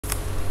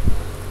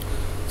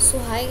So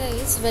hi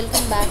guys,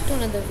 welcome back to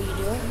another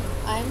video.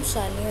 I am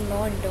Shalini, a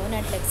law intern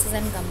at LEXIS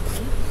and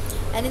Company,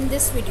 and in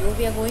this video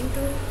we are going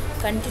to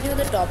continue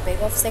the topic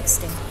of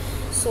sexting.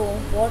 So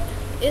what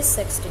is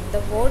sexting? The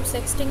word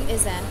sexting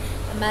is an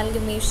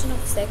amalgamation of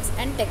sex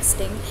and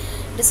texting,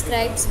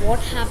 describes what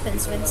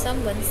happens when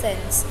someone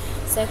sends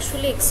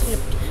sexually explicit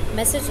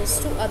messages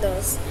to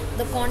others.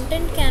 The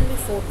content can be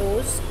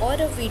photos or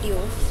a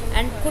video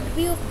and could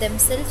be of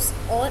themselves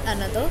or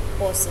another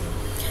person,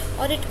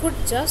 or it could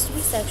just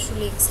be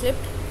sexually explicit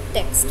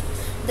text.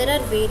 There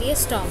are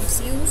various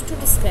terms used to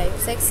describe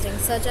sexting,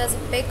 such as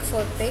pic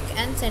for pic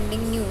and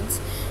sending nudes,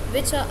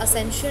 which are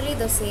essentially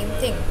the same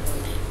thing.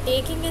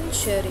 Taking and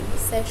sharing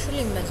sexual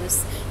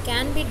images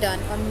can be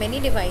done on many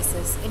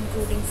devices,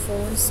 including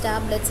phones,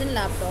 tablets, and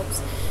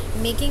laptops,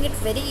 making it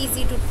very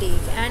easy to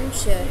take and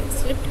share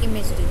explicit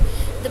imagery.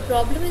 The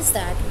problem is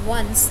that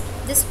once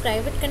this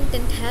private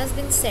content has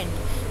been sent,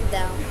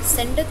 the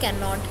sender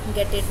cannot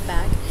get it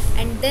back,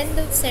 and then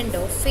the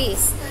sender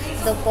face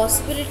the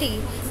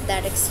possibility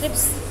that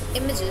explicit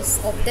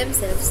images of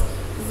themselves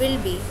will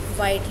be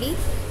widely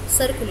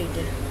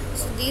circulated.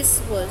 So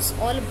this was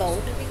all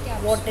about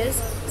what is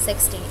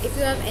sexting. If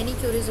you have any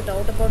curious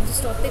doubt about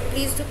this topic,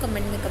 please do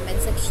comment in the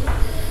comment section.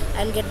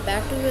 I'll get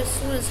back to you as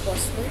soon as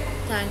possible.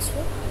 Thanks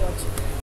for watching.